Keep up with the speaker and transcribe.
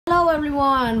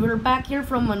everyone, we're back here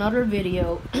from another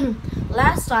video.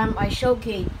 Last time I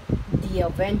showcased the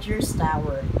Avengers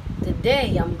Tower.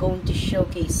 Today I'm going to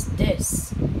showcase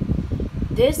this.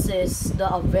 This is the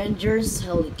Avengers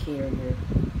helicarrier.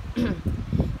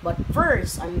 But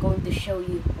first I'm going to show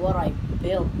you what I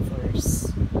built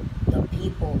first. The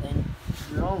people and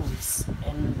drones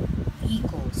and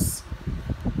vehicles.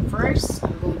 First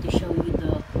I'm going to show you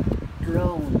the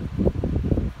drone.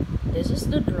 This is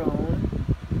the drone.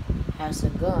 Has a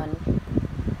gun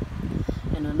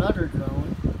and another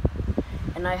drone,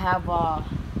 and I have a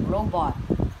robot,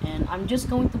 and I'm just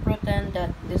going to pretend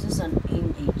that this is an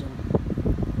AIM agent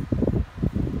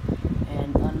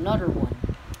and another one.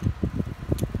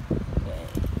 Okay,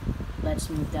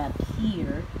 let's move that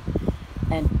here,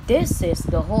 and this is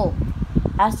the Hulk.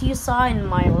 As you saw in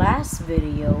my last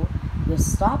video, the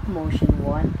stop motion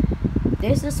one,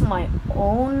 this is my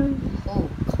own Hulk.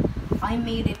 I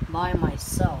made it by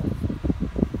myself.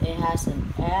 It has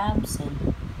an abs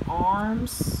and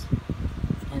arms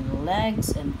and legs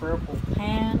and purple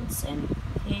pants and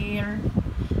hair.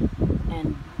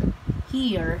 And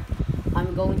here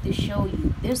I'm going to show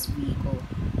you this vehicle.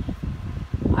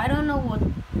 I don't know what,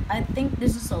 I think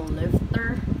this is a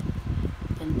lifter,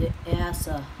 and it has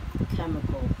a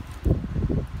chemical.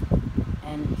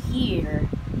 And here,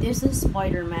 this is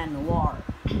Spider-Man Noir,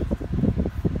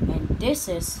 and this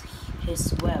is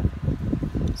his web,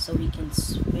 so he can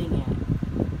swing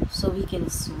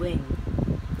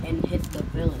and hit the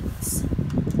villains.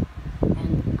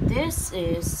 And this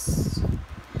is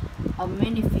a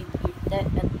minifig that,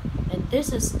 and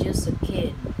this is just a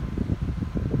kid.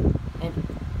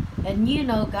 And you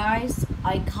know, guys,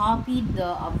 I copied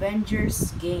the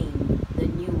Avengers game, the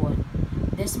new one.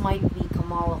 This might be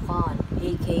Kamala Khan,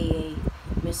 aka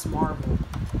Miss Marvel.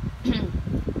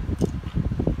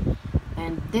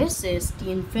 And this is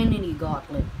the Infinity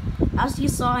Gauntlet. As you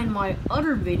saw in my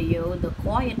other video, the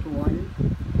quiet one,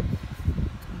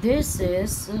 this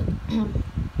is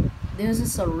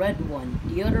a red one.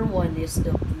 The other one is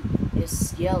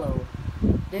yellow.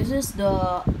 This is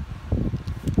the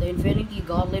Infinity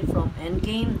Gauntlet from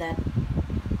Endgame that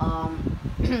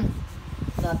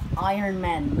that Iron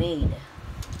Man made.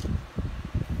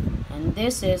 And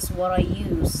this is what I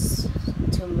use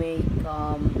to make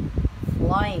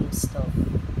flying stuff.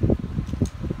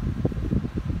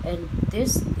 And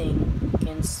this thing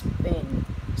can spin.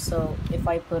 So if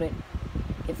I put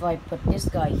this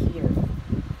guy here,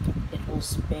 it will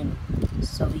spin.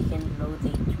 So he can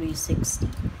rotate 360.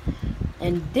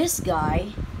 And this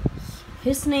guy,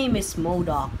 his name is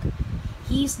MODOK.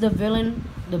 He's the villain,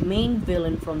 the main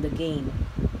villain from the game.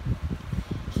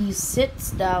 He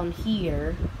sits down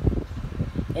here,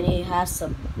 and he has a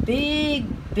big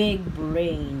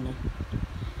brain.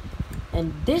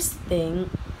 And this thing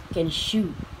can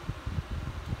shoot.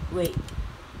 Wait,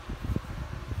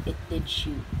 it did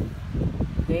shoot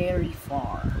very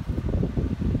far.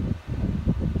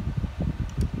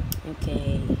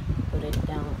 Okay, put it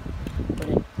down, put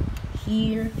it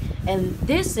here. And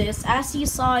this is, as you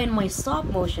saw in my stop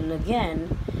motion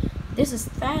again, this is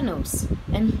Thanos,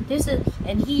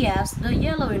 and he has the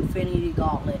yellow Infinity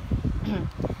Gauntlet.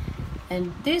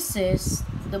 And this is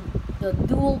the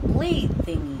dual blade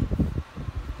thingy,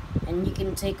 and you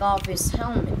can take off his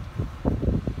helmet.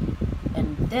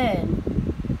 And then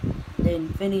the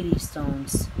Infinity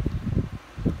Stones.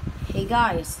 Hey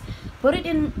guys, put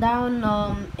it down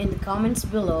in the comments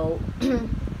below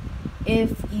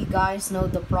if you guys know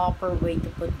the proper way to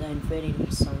put the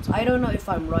Infinity Stones. I don't know if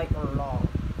I'm right or wrong.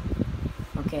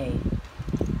 Okay.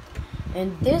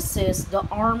 And this is the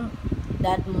arm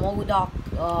that MODOK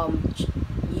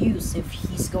use if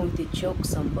he's going to choke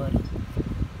somebody.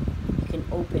 You can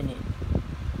open it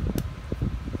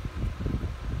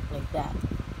like that,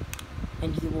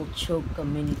 and he will choke a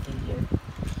minifigure.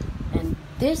 And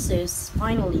this is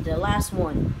finally the last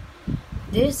one.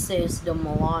 This is the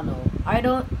Milano. I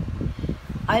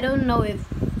don't know if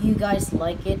you guys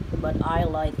like it, but I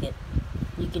like it.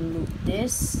 You can move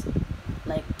this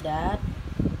like that,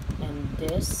 and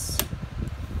this.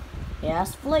 It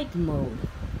has flight mode.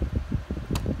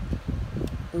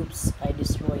 Oops, I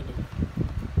destroyed it.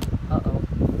 Uh-oh.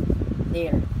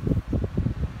 There.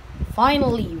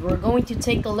 Finally, we're going to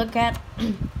take a look at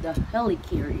the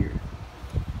helicarrier.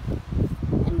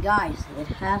 And guys, it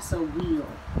has a wheel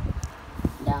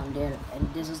down there.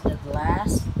 And this is the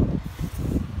glass.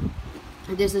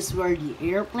 This is where the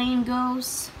airplane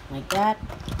goes, like that.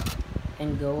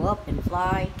 And go up and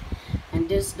fly. And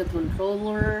this is the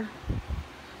controller.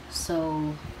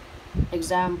 So,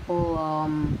 example,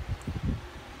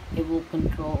 it will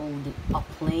control a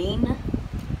plane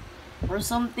or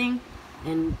something.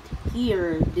 And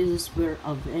here, this is where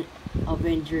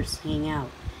Avengers hang out.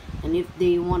 And if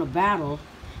they want to battle,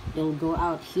 they'll go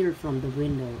out here from the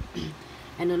window.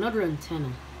 And another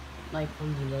antenna, like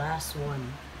from the last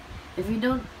one. If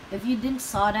you didn't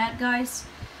saw that, guys,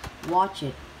 watch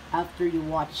it after you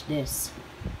watch this.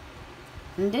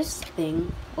 And this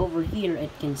thing over here,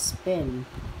 it can spin.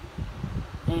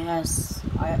 It has,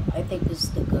 I think this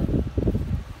is the gun.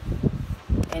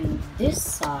 And this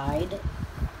side,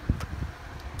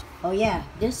 oh yeah,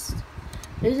 this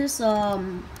is a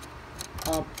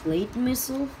plate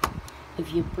missile.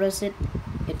 If you press it,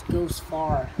 it goes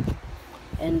far.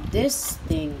 And this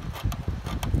thing,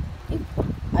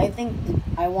 I think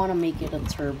I want to make it a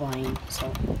turbine,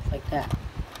 so like that.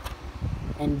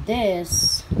 And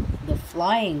this, the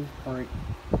flying part,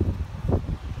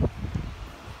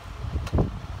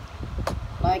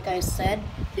 like I said,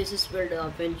 this is where the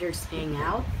Avengers hang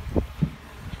out.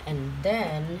 And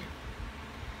then,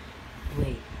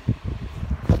 wait,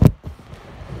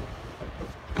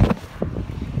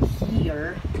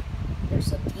 here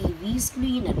there's a TV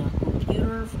screen and a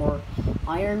computer for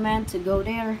Iron Man to go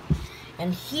there.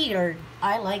 And here,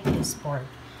 I like this part.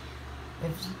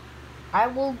 If I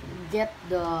will get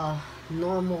the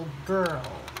normal girl,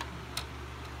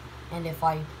 and if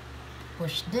I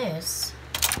push this,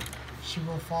 she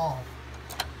will fall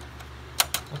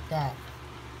like that.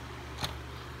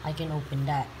 I can open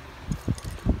that.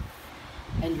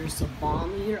 And there's a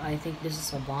bomb here. I think this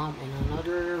is a bomb, and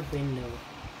another window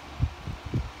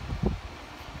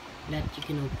that you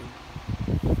can open.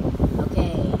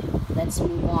 Okay, let's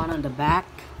move on the back.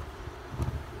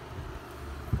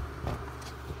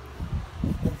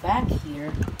 The back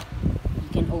here, you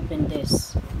can open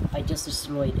this. I just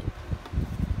destroyed it.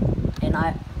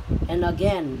 And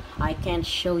again, I can't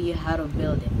show you how to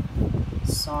build it.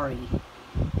 Sorry.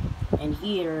 And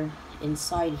here,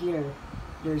 inside here,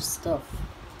 there's stuff.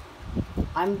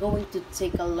 I'm going to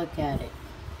take a look at it.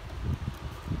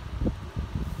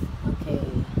 Okay.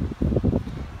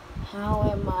 How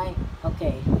am I?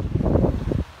 Okay.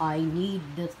 I need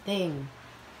the thing.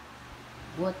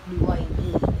 What do I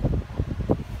need?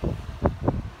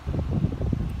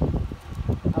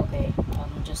 Okay,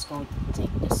 I'm just going to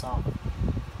take this off.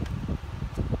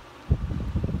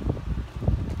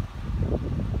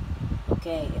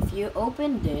 Okay, if you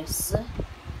open this,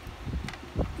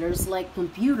 there's like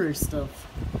computer stuff.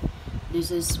 This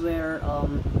is where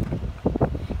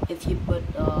if you put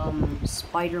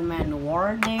Spider-Man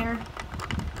Noir there,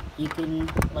 you can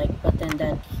like pretend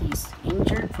that he's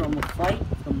injured from a fight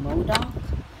from MODOK.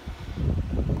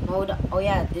 Oh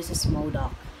yeah, this is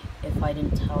MODOK, if I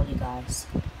didn't tell you guys.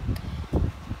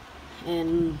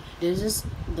 And this is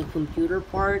the computer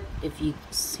part, if you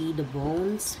see the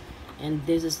bones. And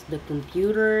this is the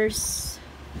computers.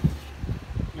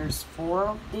 There's 4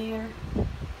 up there.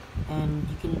 And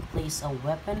you can place a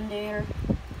weapon there.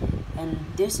 And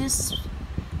this is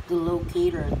the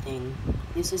locator thing.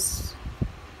 This is,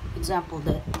 example,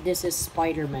 this is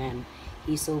Spider-Man.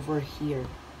 He's over here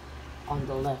on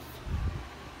the left.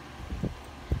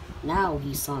 Now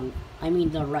he's on, I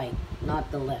mean the right, not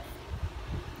the left.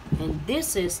 And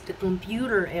this is the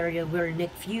computer area where Nick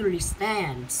Fury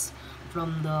stands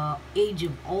from the Age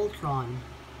of Ultron.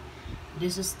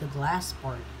 This is the glass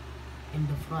part in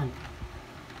the front.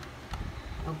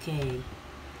 Okay.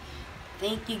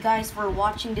 Thank you guys for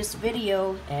watching this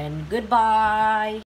video, and goodbye!